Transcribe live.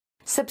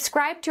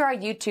Subscribe to our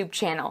YouTube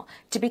channel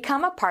to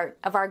become a part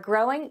of our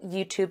growing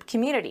YouTube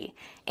community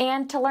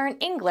and to learn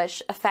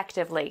English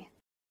effectively.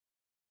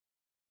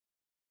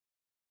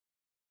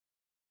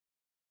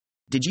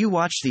 Did you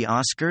watch the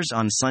Oscars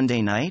on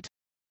Sunday night?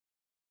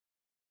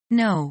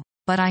 No,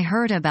 but I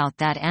heard about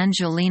that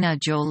Angelina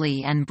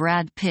Jolie and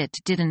Brad Pitt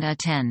didn't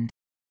attend.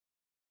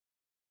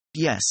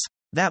 Yes,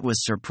 that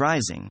was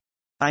surprising.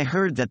 I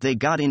heard that they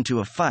got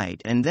into a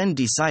fight and then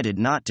decided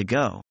not to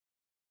go.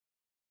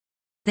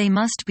 They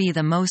must be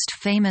the most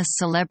famous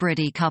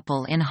celebrity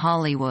couple in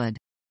Hollywood.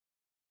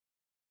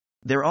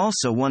 They're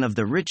also one of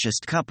the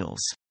richest couples.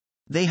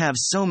 They have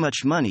so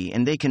much money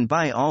and they can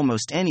buy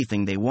almost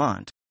anything they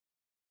want.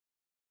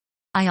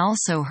 I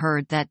also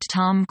heard that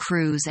Tom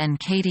Cruise and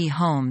Katie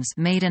Holmes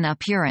made an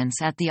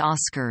appearance at the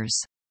Oscars.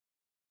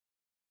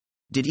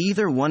 Did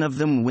either one of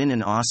them win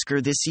an Oscar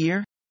this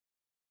year?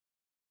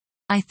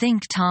 I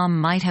think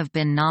Tom might have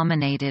been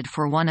nominated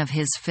for one of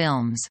his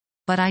films,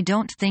 but I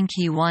don't think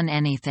he won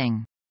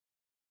anything.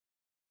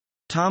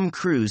 Tom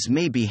Cruise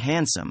may be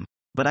handsome,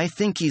 but I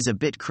think he's a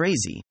bit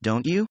crazy,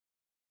 don't you?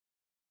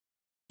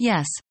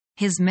 Yes,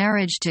 his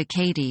marriage to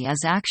Katie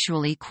is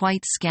actually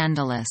quite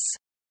scandalous.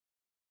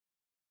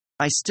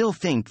 I still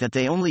think that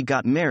they only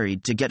got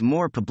married to get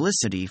more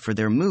publicity for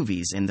their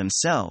movies and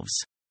themselves.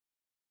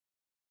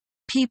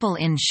 People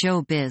in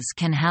showbiz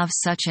can have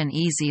such an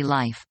easy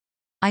life.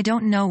 I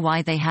don't know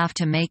why they have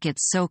to make it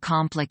so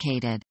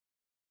complicated.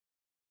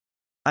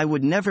 I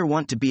would never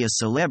want to be a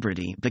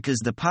celebrity because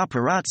the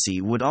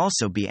paparazzi would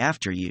also be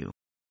after you.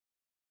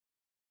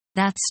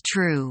 That's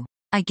true.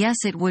 I guess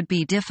it would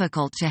be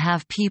difficult to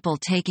have people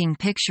taking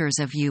pictures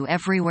of you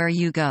everywhere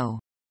you go.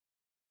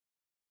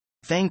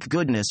 Thank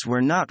goodness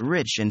we're not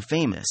rich and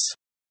famous.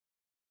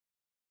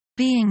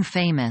 Being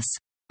famous,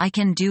 I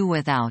can do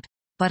without,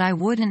 but I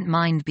wouldn't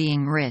mind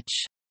being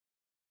rich.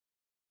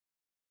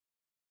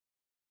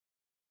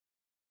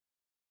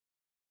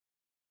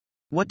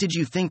 What did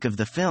you think of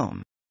the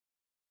film?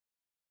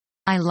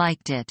 I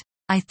liked it.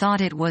 I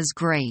thought it was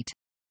great.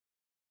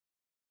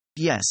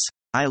 Yes,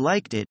 I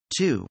liked it,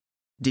 too.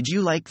 Did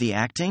you like the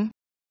acting?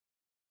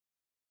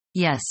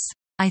 Yes,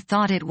 I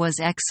thought it was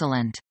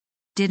excellent.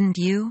 Didn't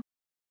you?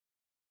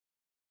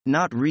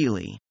 Not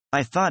really.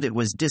 I thought it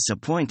was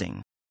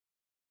disappointing.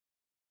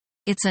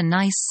 It's a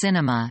nice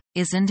cinema,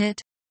 isn't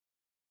it?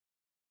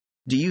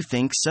 Do you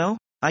think so?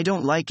 I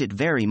don't like it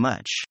very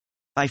much.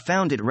 I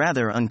found it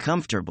rather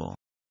uncomfortable.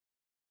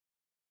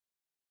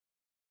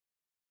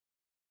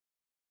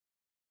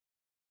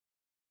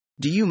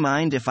 Do you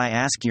mind if I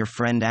ask your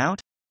friend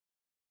out?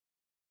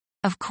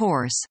 Of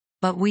course,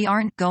 but we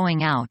aren't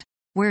going out.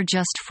 We're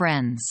just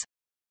friends.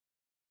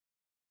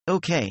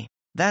 Okay,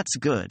 that's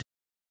good.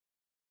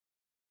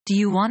 Do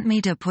you want me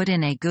to put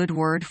in a good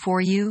word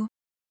for you?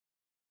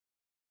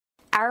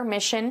 Our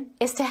mission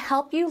is to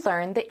help you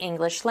learn the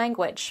English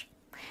language.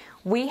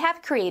 We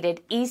have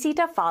created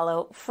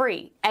easy-to-follow,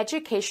 free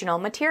educational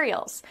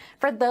materials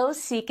for those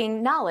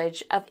seeking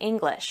knowledge of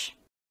English.